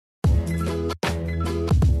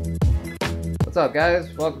What's up,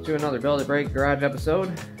 guys? Welcome to another Build It Break Garage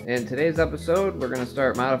episode. In today's episode, we're going to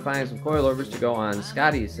start modifying some coilovers to go on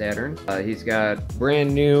Scotty's Saturn. He's got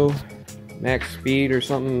brand new max speed or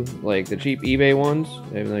something, like the cheap eBay ones,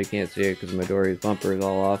 even though you can't see it because my Dory's bumper is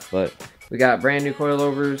all off, but we got brand new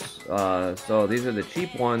coilovers. So these are the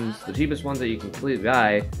cheap ones, the cheapest ones that you can completely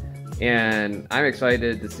buy, and I'm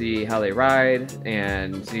excited to see how they ride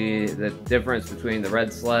and see the difference between the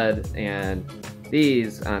red sled and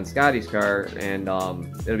these on Scotty's car, and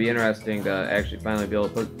it'll be interesting to actually finally be able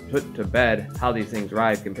to put to bed how these things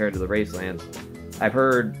ride compared to the Racelands. I've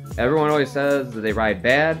heard everyone always says that they ride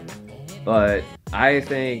bad, but I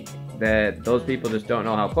think that those people just don't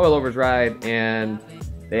know how coilovers ride, and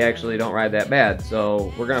they actually don't ride that bad.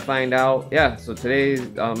 So we're gonna find out. Yeah, so today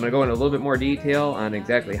I'm gonna go into a little bit more detail on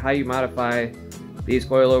exactly how you modify these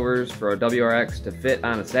coilovers for a WRX to fit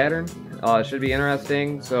on a Saturn. It should be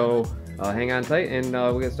interesting, so hang on tight, and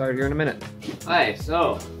we'll get started here in a minute. Alright,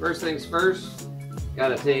 so first things first,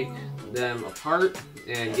 gotta take them apart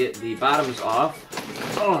and get the bottoms off.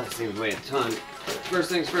 Oh, this thing's weighing a ton.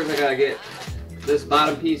 First things first, I gotta get this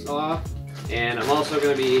bottom piece off, and I'm also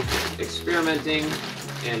gonna be experimenting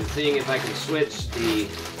and seeing if I can switch the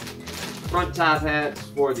front top hats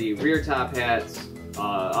for the rear top hats.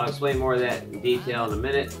 I'll explain more of that in detail in a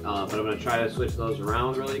minute, but I'm gonna try to switch those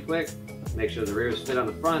around really quick. Make sure the rears fit on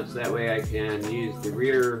the front, so that way I can use the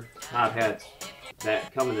rear top hats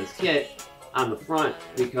that come in this kit on the front,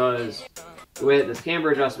 because the way that this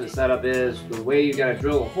camber adjustment setup is, the way you gotta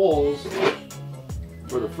drill the holes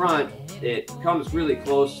for the front, it comes really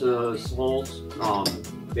close to those holes.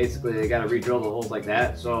 Basically they gotta re-drill the holes like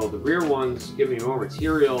that. So the rear ones give me more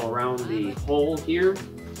material around the hole here,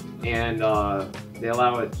 and they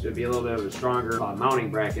allow it to be a little bit of a stronger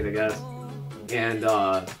mounting bracket, I guess. And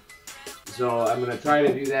so I'm going to try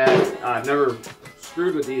to do that. I've never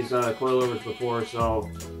screwed with these coilovers before, so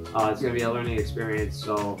it's going to be a learning experience.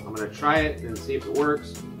 So I'm going to try it and see if it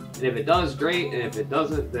works. And if it does, great. And if it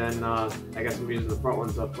doesn't, then I guess I'm using the front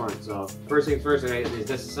ones up front. So first things first, I got to get these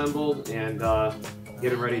disassembled and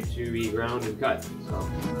get them ready to be ground and cut. So.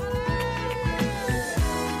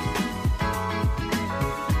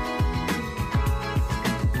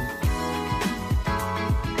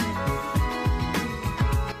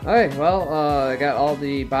 Alright, well, I got all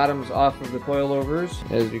the bottoms off of the coilovers,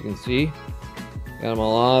 as you can see. Got them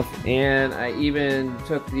all off, and I even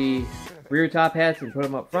took the rear top hats and put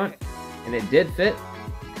them up front, and it did fit.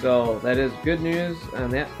 So that is good news on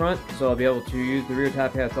that front. So I'll be able to use the rear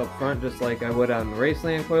top hats up front just like I would on the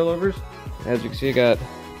Raceland coilovers. As you can see, I got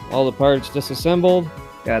all the parts disassembled.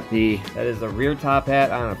 Got that is the rear top hat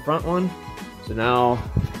on the front one. So now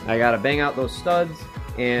I gotta bang out those studs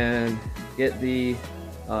and get the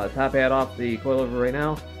top hat off the coilover right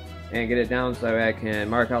now and get it down so that I can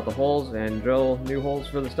mark out the holes and drill new holes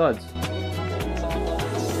for the studs.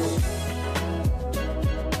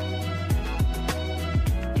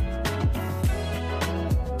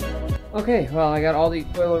 Okay, well, I got all the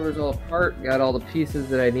coilovers all apart, got all the pieces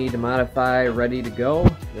that I need to modify ready to go.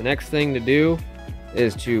 The next thing to do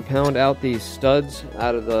is to pound out these studs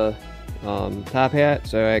out of the top hat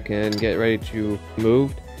so I can get ready to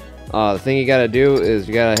move. The thing you gotta do is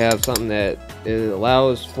you gotta have something that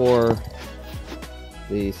allows for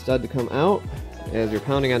the stud to come out as you're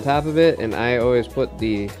pounding on top of it, and I always put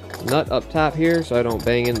the nut up top here so I don't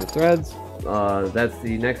bang in the threads. That's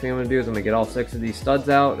the next thing I'm gonna do, is I'm gonna get all 6 of these studs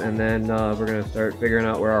out, and then we're gonna start figuring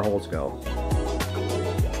out where our holes go.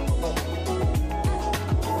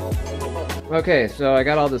 Okay, so I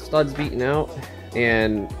got all the studs beaten out,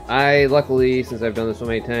 and I luckily, since I've done this so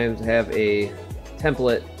many times, have a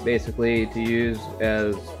template basically to use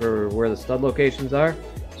as for where the stud locations are.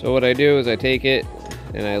 So what I do is I take it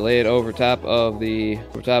and I lay it over top of the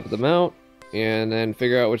mount, and then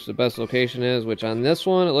figure out which the best location is, which on this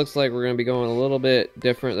one it looks like we're going to be going a little bit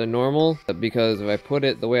different than normal, because if I put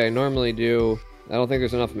it the way I normally do, I don't think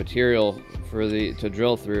there's enough material for to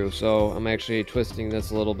drill through. So I'm actually twisting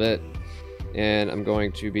this a little bit, and I'm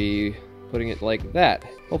going to be putting it like that.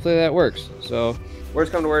 Hopefully that works. So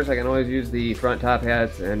worst come to worst, I can always use the front top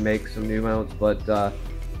hats and make some new mounts, but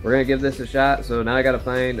we're gonna give this a shot. So now I gotta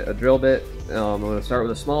find a drill bit. I'm gonna start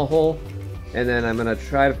with a small hole, and then I'm gonna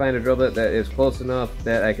try to find a drill bit that is close enough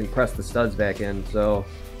that I can press the studs back in. So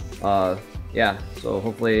yeah, so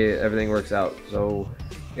hopefully everything works out. So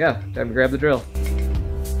yeah, time to grab the drill.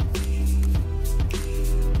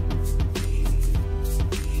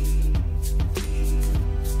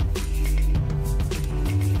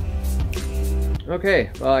 Okay,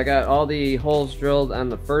 well, I got all the holes drilled on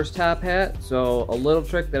the first top hat. So a little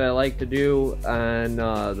trick that I like to do on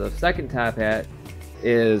the second top hat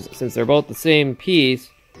is, since they're both the same piece,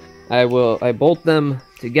 I bolt them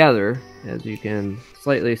together, as you can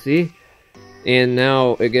slightly see, and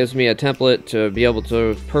now it gives me a template to be able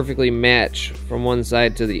to perfectly match from one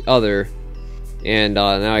side to the other. And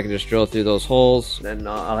now I can just drill through those holes. Then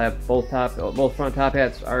I'll have both front top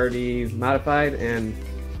hats already modified and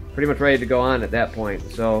pretty much ready to go on at that point.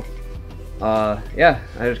 So yeah,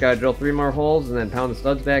 I just gotta drill 3 more holes and then pound the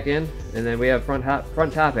studs back in, and then we have front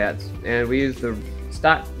top hats. And we use the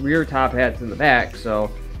stock rear top hats in the back, so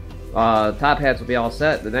top hats will be all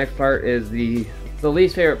set. The next part is the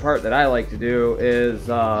least favorite part that I like to do is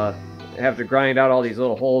have to grind out all these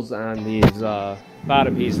little holes on these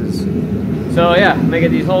bottom pieces. So yeah, I'm gonna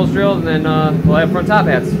get these holes drilled, and then we'll have front top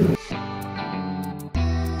hats.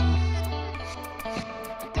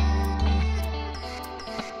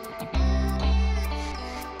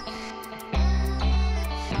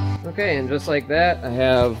 Okay, and just like that, I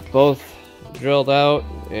have both drilled out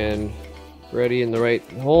and ready in the right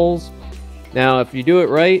holes. Now, if you do it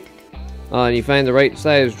right, and you find the right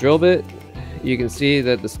size drill bit, you can see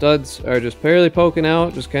that the studs are just barely poking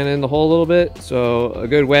out, just kind of in the hole a little bit. So a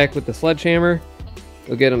good whack with the sledgehammer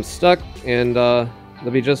will get them stuck, and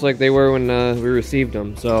they'll be just like they were when we received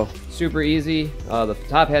them. So super easy. The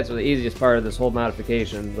top hats are the easiest part of this whole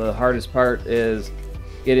modification. The hardest part is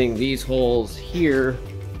getting these holes here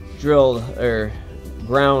drilled or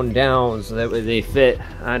ground down so that way they fit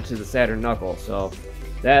onto the Saturn knuckle. So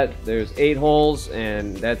there's 8 holes,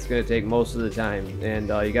 and that's going to take most of the time. And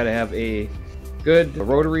you got to have a good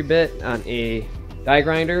rotary bit on a die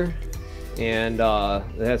grinder, and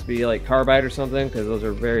it has to be like carbide or something, because those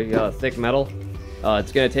are very thick metal.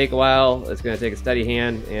 It's going to take a while, it's going to take a steady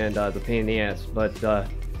hand, and it's a pain in the ass, but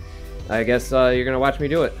I guess you're going to watch me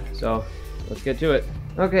do it, so let's get to it.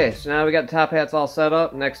 Okay, so now we got the top hats all set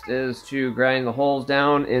up. Next is to grind the holes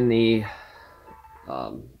down in the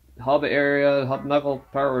hub area, hub knuckle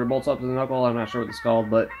part where it bolts up to the knuckle. I'm not sure what it's called,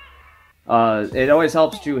 but it always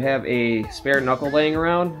helps to have a spare knuckle laying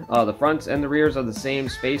around. The fronts and the rears are the same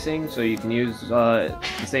spacing, so you can use the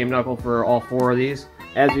same knuckle for all 4 of these.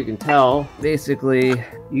 As you can tell, basically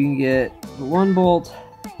you can get the 1 bolt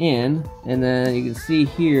in, and then you can see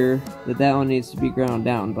here that one needs to be ground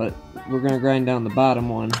down, but we're going to grind down the bottom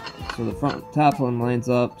one so the top one lines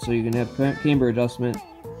up, so you can have camber adjustment,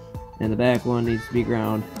 and the back one needs to be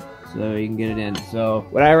ground so you can get it in. So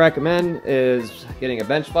what I recommend is getting a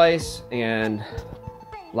bench vise and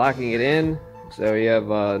locking it in, so you have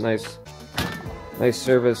a nice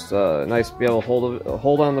service, nice to be able to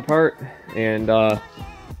hold on the part. And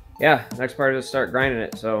yeah, next part is to start grinding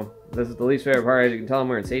it. So this is the least favorite part. As you can tell, I'm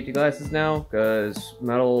wearing safety glasses now because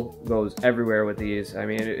metal goes everywhere with these. I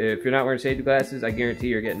mean, if you're not wearing safety glasses, I guarantee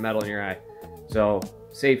you're getting metal in your eye. So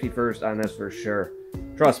safety first on this for sure.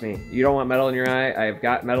 Trust me, you don't want metal in your eye. I've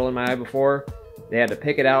got metal in my eye before. They had to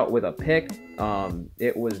pick it out with a pick.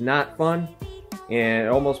 It was not fun, and it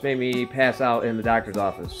almost made me pass out in the doctor's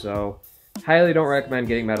office. So highly don't recommend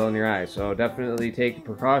getting metal in your eye. So definitely take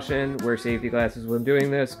precaution, wear safety glasses when doing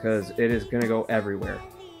this, because it is going to go everywhere.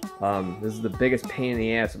 This is the biggest pain in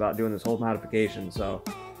the ass about doing this whole modification. So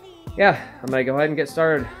yeah, I'm going to go ahead and get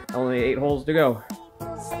started. Only 8 holes to go.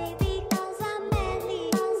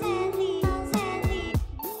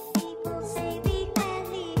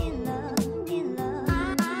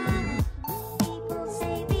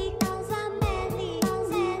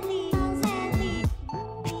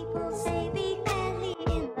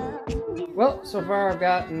 Well, so far I've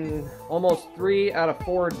gotten almost 3 out of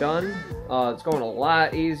 4 done. It's going a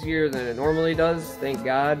lot easier than it normally does, thank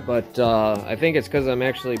God, but I think it's because I'm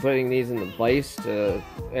actually putting these in the vise to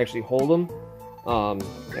actually hold them.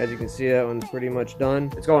 As you can see, that one's pretty much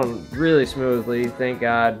done. It's going really smoothly, thank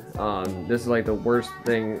God. This is like the worst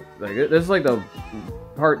thing, this is like the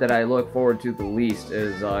part that I look forward to the least,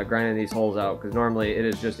 is grinding these holes out, because normally it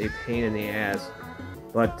is just a pain in the ass.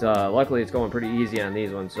 But luckily it's going pretty easy on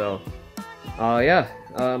these ones, so yeah,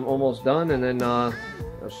 I'm almost done, and then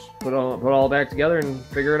let's put all back together and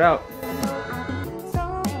figure it out.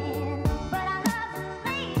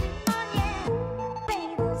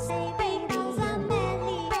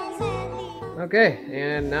 Okay,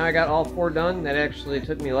 and now I got all 4 done. That actually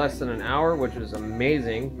took me less than an hour, which was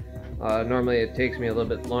amazing. Normally it takes me a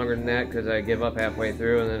little bit longer than that because I give up halfway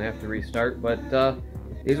through and then have to restart, but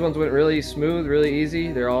these ones went really smooth, really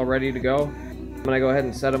easy. They're all ready to go. I'm going to go ahead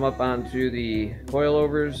and set them up onto the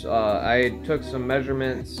coilovers. I took some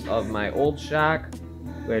measurements of my old shock,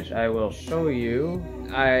 which I will show you.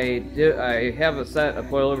 I have a set of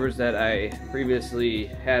coilovers that I previously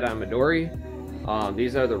had on Midori.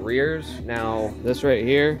 These are the rears. Now, this right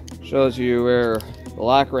here shows you where the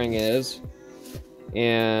lock ring is.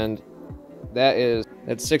 and that's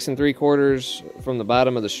 6 3/4 from the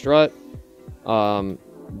bottom of the strut.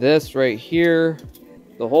 This right here,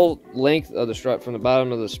 the whole length of the strut from the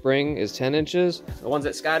bottom of the spring is 10 inches. The ones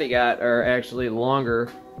that Scotty got are actually longer,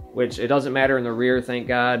 which it doesn't matter in the rear, thank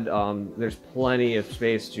God. There's plenty of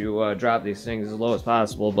space to drop these things as low as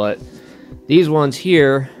possible, but these ones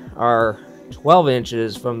here are 12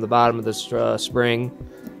 inches from the bottom of the spring.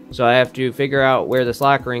 So I have to figure out where this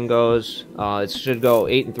lock ring goes. It should go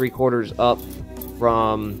 8 3/4 up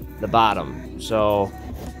from the bottom. So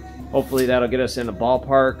hopefully that'll get us in the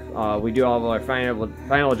ballpark. We do all of our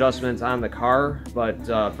final adjustments on the car, but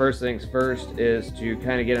first things first is to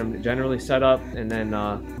kind of get them generally set up, and then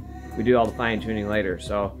we do all the fine tuning later.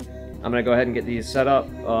 So I'm gonna go ahead and get these set up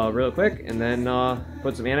real quick, and then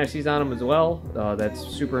put some anti-seize on them as well. That's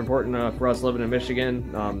super important for us living in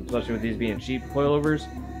Michigan, especially with these being cheap coilovers.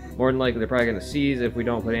 More than likely they're probably gonna seize if we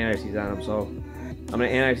don't put anti-seize on them. So I'm gonna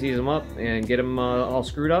anti-seize them up and get them all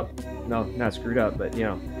screwed up. No, not screwed up, but you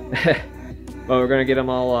know. But we're gonna get them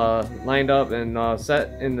all lined up and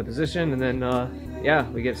set in the position, and then yeah,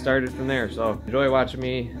 we get started from there. So enjoy watching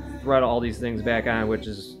me thread all these things back on, which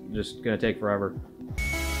is just gonna take forever.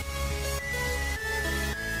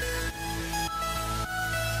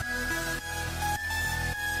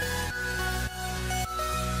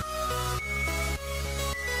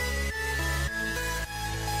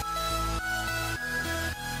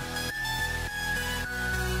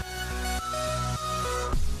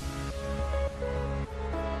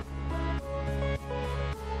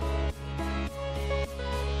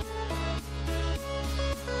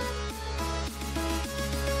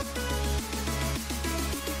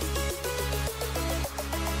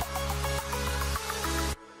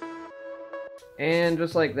 And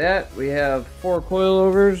just like that, we have 4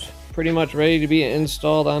 coilovers pretty much ready to be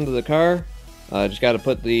installed onto the car. Just got to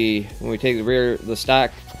put when we take the stock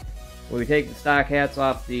hats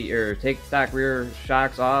off take the stock rear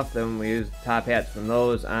shocks off, then we use top hats from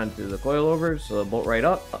those onto the coilovers, so they'll bolt right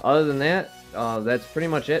up. Other than that, that's pretty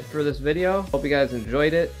much it for this video. Hope you guys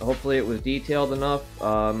enjoyed it. Hopefully it was detailed enough.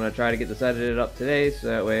 I'm gonna try to get this edited up today, so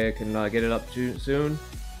that way I can get it up soon.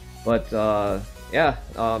 But yeah,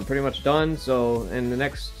 pretty much done. So in the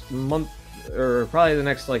next month, or probably the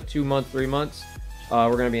next like 2 months, 3 months,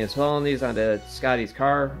 we're going to be installing these onto Scotty's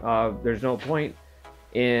car. There's no point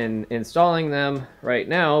in installing them right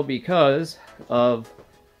now because of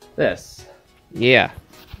this. Yeah,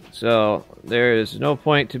 so there's no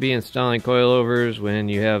point to be installing coilovers when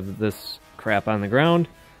you have this crap on the ground.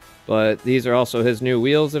 But these are also his new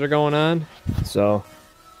wheels that are going on. So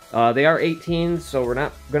they are 18s, so we're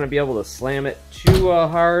not going to be able to slam it too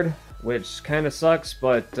hard, which kind of sucks,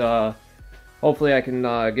 but hopefully I can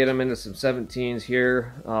get them into some 17s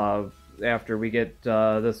here after we get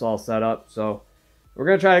this all set up. So we're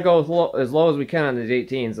going to try to go as low as we can on these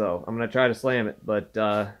 18s, though. I'm going to try to slam it, but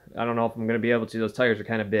I don't know if I'm going to be able to. Those tires are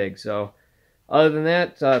kind of big. So other than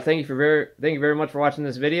that, thank you very much for watching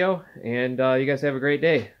this video, and you guys have a great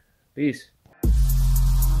day. Peace.